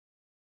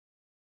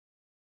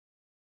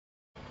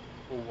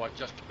Oh, I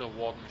just killed a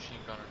ward machine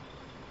gunner.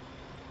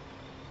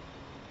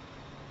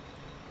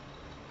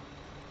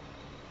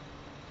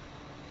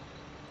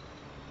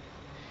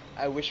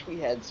 I wish we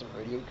had some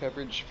radio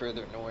coverage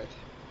further north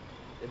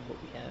than what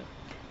we have.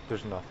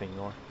 There's nothing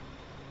north.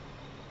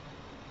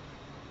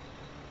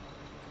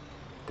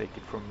 Take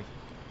it from me.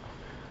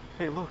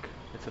 Hey, look,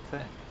 it's a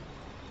tank.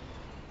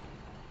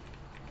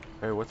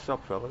 Hey, what's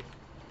up, fellas?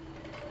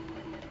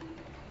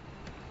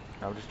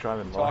 I'm just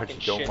driving large.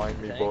 Talking Don't shit mind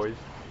to me, tanks. boys.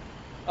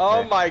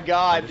 Oh Hey, my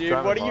god, just dude,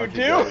 driving what are you large,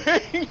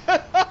 doing?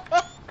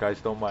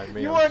 Guys, don't mind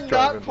me. You I'm are just not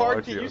driving part.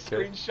 large Can here, you okay?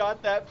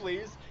 screenshot that,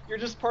 please? You're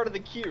just part of the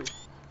queue.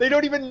 They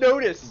don't even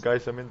notice.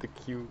 Guys, I'm in the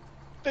queue.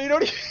 They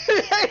don't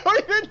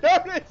even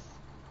notice.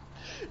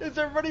 Is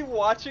everybody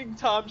watching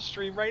Tom's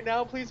stream right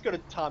now? Please go to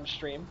Tom's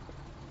stream.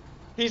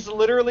 He's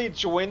literally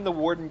joined the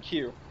warden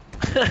queue.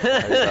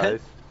 Hey,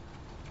 guys.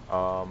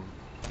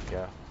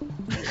 Yeah.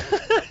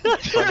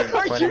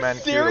 20 man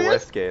queue to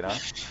Westgate, huh?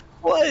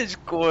 What is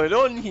going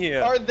on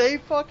here? Are they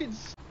fucking...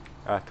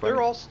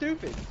 They're all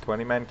stupid.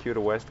 20 man queue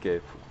to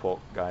Westgate,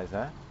 guys,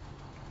 huh?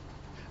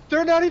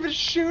 They're not even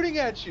shooting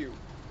at you.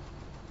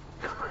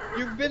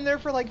 You've been there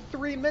for like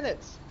 3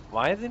 minutes.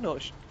 Why are they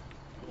not?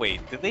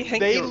 Wait, did they hang?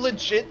 They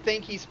legit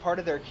think he's part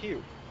of their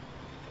queue.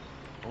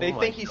 They Oh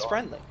think my he's God.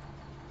 friendly.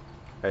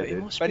 Hey,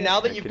 dude. But now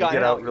that you've Can you gotten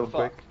get out, out real you're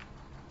quick?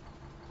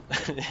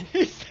 fucked.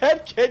 He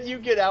said, "Can you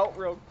get out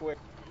real quick?"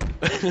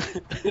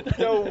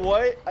 So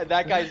what?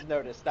 That guy's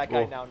noticed. That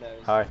guy Whoa. now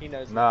knows. Hi. He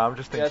knows. Nah, I'm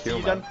just in Yes, queue,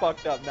 you man. done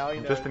fucked up. Now he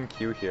I'm knows. just in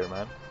queue here,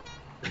 man.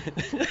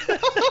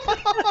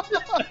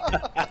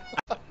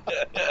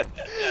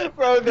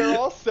 Bro, they're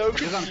all so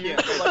confused.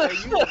 They're like, are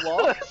you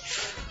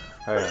lost?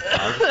 Hey,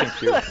 I'm just in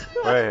queue.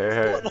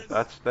 Hey.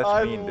 That's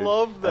I mean, dude.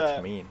 love that.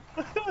 That's mean.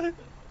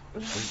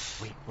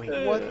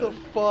 Wait. What the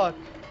fuck?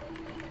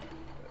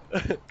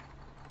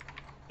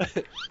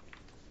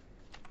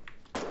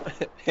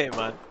 Hey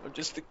man, I'm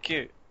just a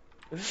cute.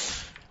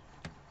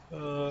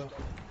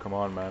 Come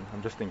on, man.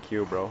 I'm just in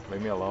queue, bro.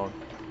 Leave me alone.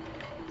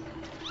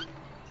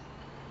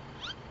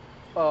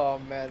 Oh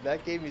man,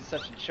 that gave me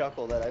such a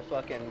chuckle that I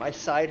fucking my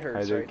side Hey,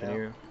 hurts dude, right can now.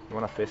 you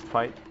want a fist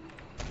fight?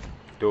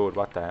 Dude,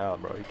 what the hell,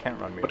 bro? You can't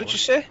run me What did over. you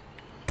say?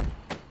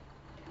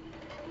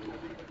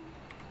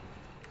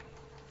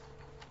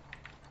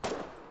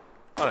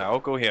 Alright, I'll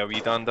go here, wee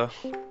dander.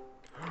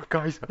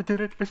 Guys, I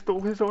did it. I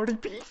stole his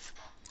RDPs.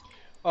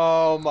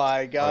 Oh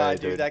my god,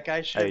 Hey, dude, that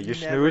guy should Hey, have you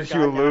never snooze, you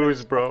gotten out of lose,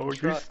 his bro. fucking You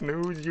truck.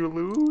 snooze, you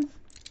lose.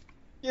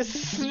 You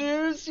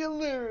snooze, you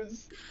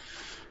lose.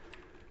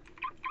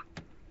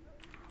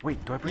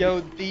 Wait, do I bring Yo,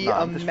 it? the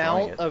Nah, I'm destroying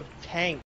amount it. of tanks